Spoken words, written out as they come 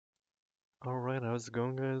Alright, how's it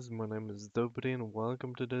going, guys? My name is Dobry, and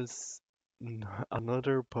welcome to this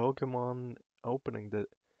another Pokemon opening.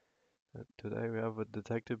 Today we have a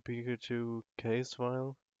Detective Pikachu case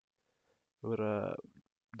file with a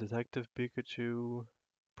Detective Pikachu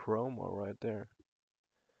promo right there.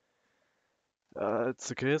 It's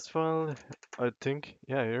a case file, I think.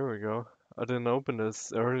 Yeah, here we go. I didn't open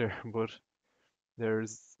this earlier, but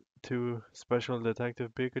there's two special Detective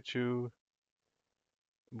Pikachu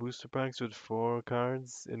booster packs with 4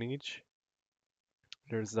 cards in each.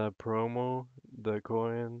 There's that promo, the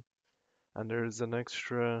coin, and there's an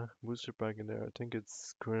extra booster pack in there. I think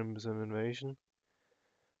it's Crimson Invasion.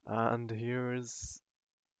 And here is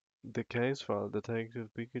the case file, Detective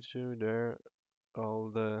Pikachu. There, all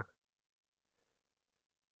the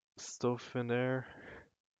stuff in there.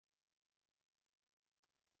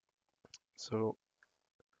 So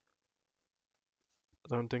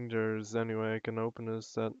I don't think there's any way I can open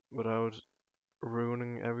this that without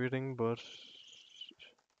ruining everything. But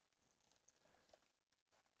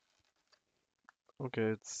okay,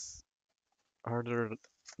 it's harder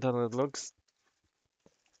than it looks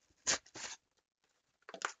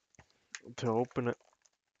to open it.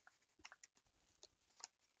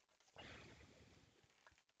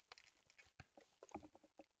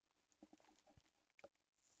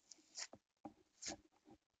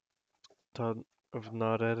 Thought of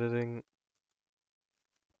not editing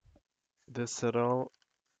this at all,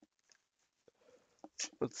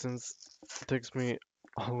 but since it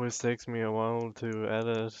always takes me a while to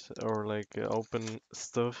edit or like open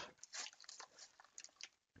stuff,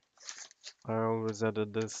 I always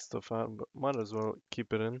edit this stuff out, but might as well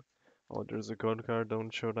keep it in. Oh, there's a code card,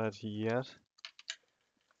 don't show that yet.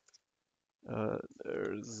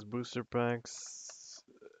 There's booster packs,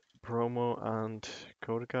 promo, and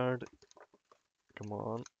code card. Come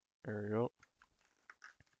on, there we go.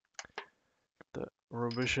 The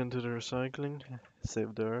rubbish into the recycling,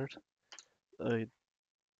 save the earth. I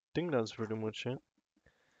think that's pretty much it.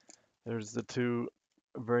 There's the two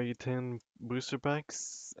very thin booster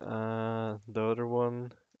packs. The other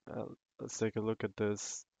one, let's take a look at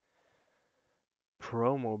this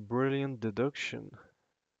promo. Brilliant Deduction.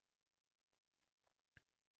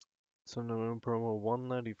 Some promo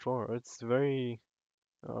 194. It's very.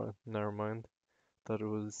 Oh, never mind. Thought it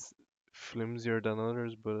was flimsier than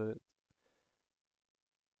others, but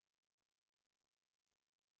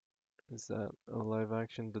is that a live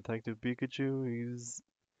action Detective Pikachu? He's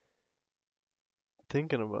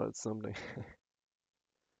thinking about something.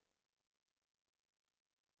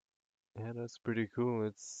 Yeah, that's pretty cool.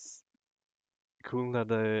 It's cool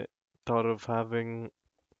that I thought of having.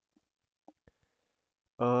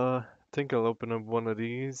 I think I'll open up one of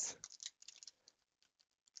these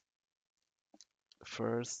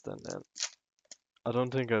first, and then I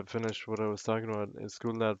don't think I finished what I was talking about. It's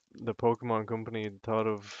cool that the Pokemon company thought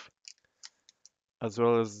of, as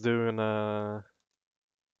well as doing a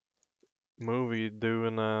movie,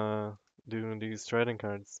 doing these trading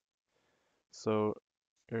cards. So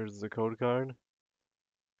here's the code card.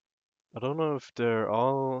 I don't know if they're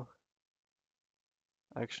all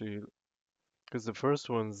actually, because the first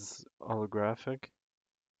one's holographic.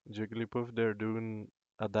 Jigglypuff, they're doing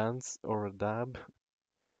a dance or a dab.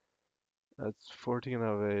 That's 14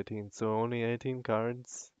 out of 18, so only 18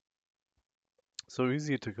 cards. So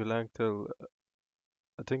easy to collect.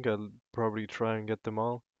 I think I'll probably try and get them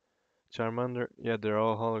all. Charmander, yeah, they're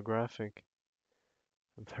all holographic.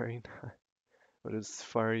 Very nice. With his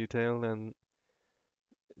fiery tail and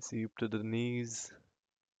see up to the knees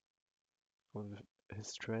of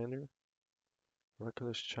his trainer.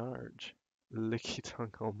 Reckless Charge. Licky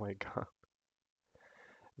Tongue, oh my god.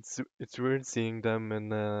 It's weird seeing them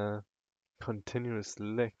in continuous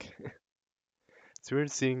lick. It's weird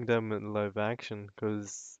seeing them in live action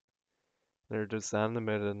because they're just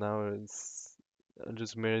animated now. I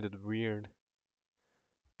just made it weird.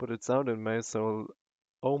 But it's out in May, so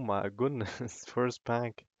oh my goodness, first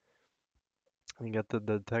pack. We got the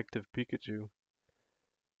Detective Pikachu.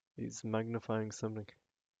 He's magnifying something.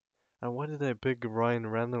 And why did I pick Ryan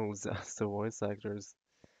Reynolds as the voice actors?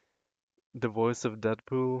 The voice of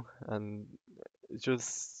Deadpool, and it's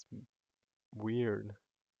just weird.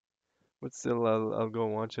 But still, I'll go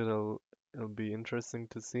watch it. It'll be interesting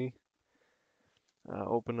to see.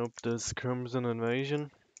 Open up this Crimson Invasion.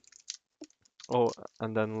 Oh,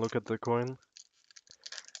 and then look at the coin.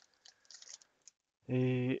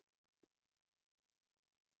 A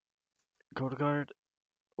code card.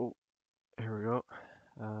 Oh, here we go.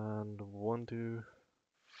 And one, two,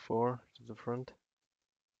 four to the front.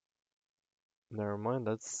 Never mind,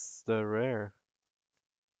 that's the rare.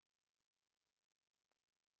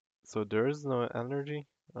 So there is no energy?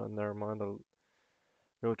 Oh, never mind, I'll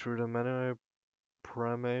go through them anyway.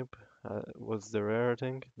 Primeape was the rare, I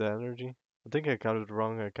think, the energy. I think I counted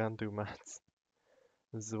wrong, I can't do maths.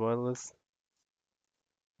 As well as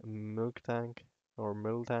Milk Tank or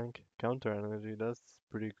Mill Tank. Counter energy, that's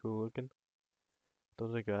pretty cool looking.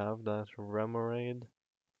 Don't think I have that. Remoraid,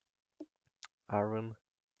 Aaron,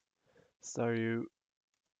 Staryu,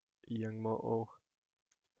 Youngmo,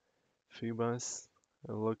 Phoebus,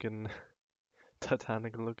 a looking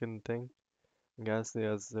Titanic looking thing. Ghastly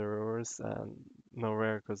as the reverse and no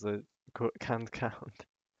rare because I can't count.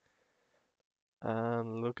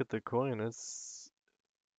 And look at the coin, it's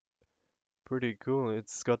pretty cool.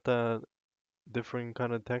 It's got that different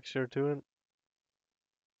kind of texture to it.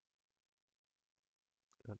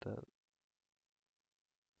 Got that.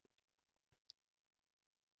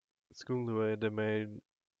 It's cool the way they made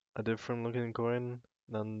a different looking coin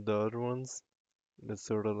than the other ones. It's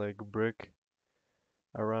sort of like brick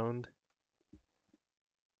around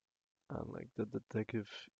and like the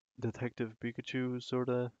detective Pikachu sort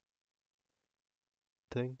of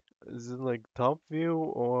thing. Is it like top view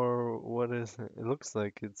or what is it? It looks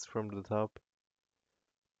like it's from the top.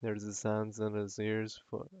 There's his hands and his ears.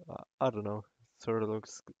 For I don't know. Sort of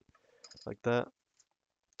looks like that.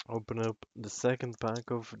 Open up the second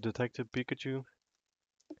pack of Detective Pikachu.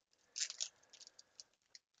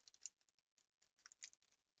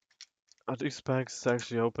 These packs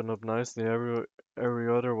actually open up nicely. Every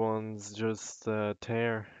other one's just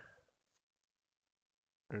tear.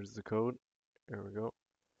 There's the code. Here we go.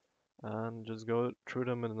 And just go through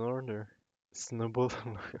them in order. Snubble.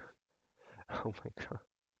 Oh my god.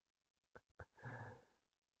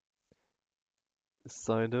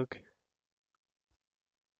 Psyduck.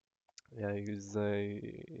 Yeah,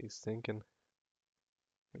 he's thinking.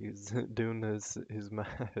 He's doing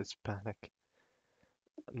his panic.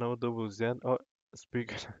 No doubles yet. Oh,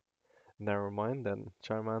 speaking. Never mind then.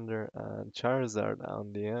 Charmander and Charizard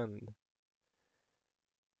on the end.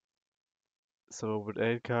 So with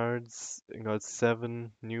 8 cards, I got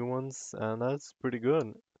 7 new ones, and that's pretty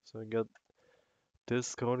good. So I got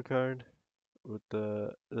this code card with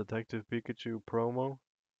the Detective Pikachu promo,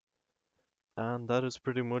 and that is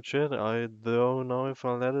pretty much it. I don't know if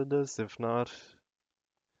I'll edit this. If not,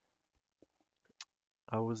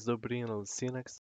 I was Dubry, and I'll see you next